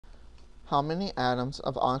How many atoms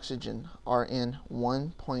of oxygen are in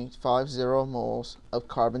 1.50 moles of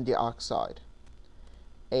carbon dioxide?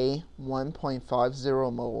 A.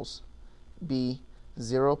 1.50 moles, B.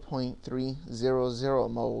 0.300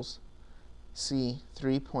 moles, C.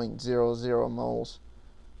 3.00 moles,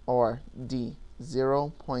 or D.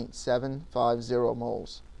 0.750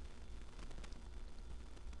 moles.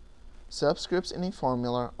 Subscripts in a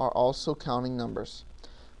formula are also counting numbers.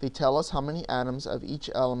 They tell us how many atoms of each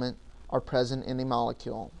element are present in a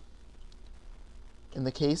molecule. In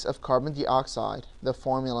the case of carbon dioxide, the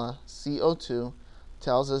formula CO2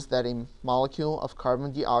 tells us that a molecule of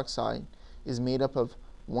carbon dioxide is made up of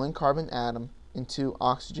one carbon atom and two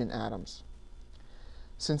oxygen atoms.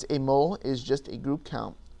 Since a mole is just a group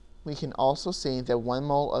count, we can also say that 1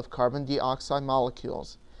 mole of carbon dioxide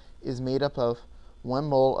molecules is made up of 1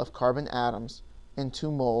 mole of carbon atoms and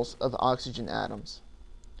 2 moles of oxygen atoms.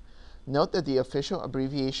 Note that the official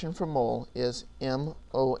abbreviation for mole is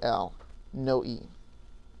MOL, no E.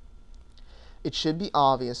 It should be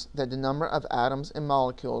obvious that the number of atoms and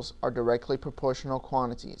molecules are directly proportional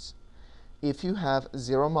quantities. If you have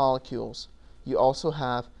 0 molecules, you also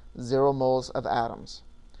have 0 moles of atoms.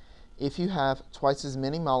 If you have twice as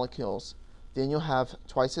many molecules, then you'll have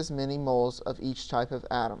twice as many moles of each type of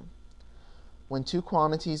atom. When two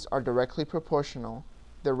quantities are directly proportional,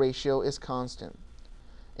 the ratio is constant.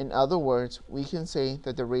 In other words, we can say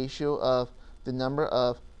that the ratio of the number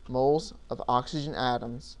of moles of oxygen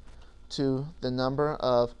atoms to the number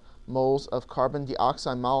of moles of carbon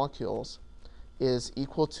dioxide molecules is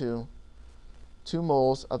equal to 2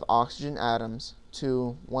 moles of oxygen atoms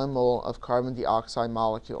to 1 mole of carbon dioxide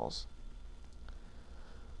molecules.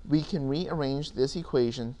 We can rearrange this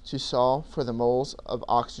equation to solve for the moles of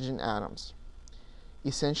oxygen atoms.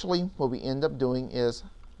 Essentially, what we end up doing is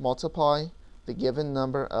multiply the given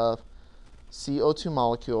number of CO2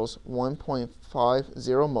 molecules,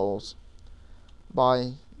 1.50 moles,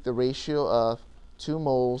 by the ratio of 2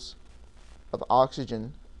 moles of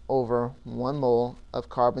oxygen over 1 mole of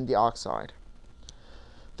carbon dioxide.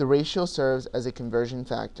 The ratio serves as a conversion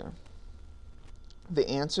factor. The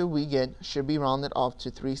answer we get should be rounded off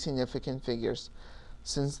to 3 significant figures,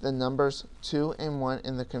 since the numbers 2 and 1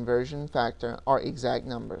 in the conversion factor are exact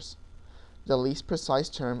numbers. The least precise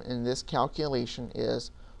term in this calculation is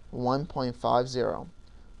 1.50,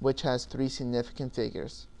 which has 3 significant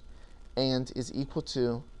figures, and is equal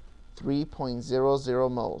to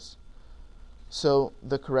 3.00 moles. So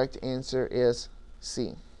the correct answer is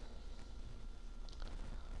C.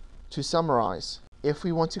 To summarize, if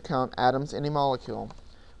we want to count atoms in a molecule,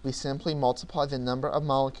 we simply multiply the number of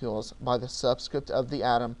molecules by the subscript of the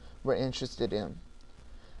atom we're interested in.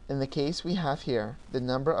 In the case we have here, the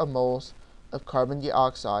number of moles of carbon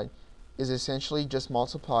dioxide is essentially just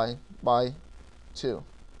multiplied by 2,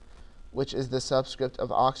 which is the subscript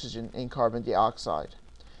of oxygen in carbon dioxide,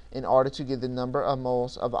 in order to get the number of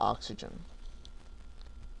moles of oxygen.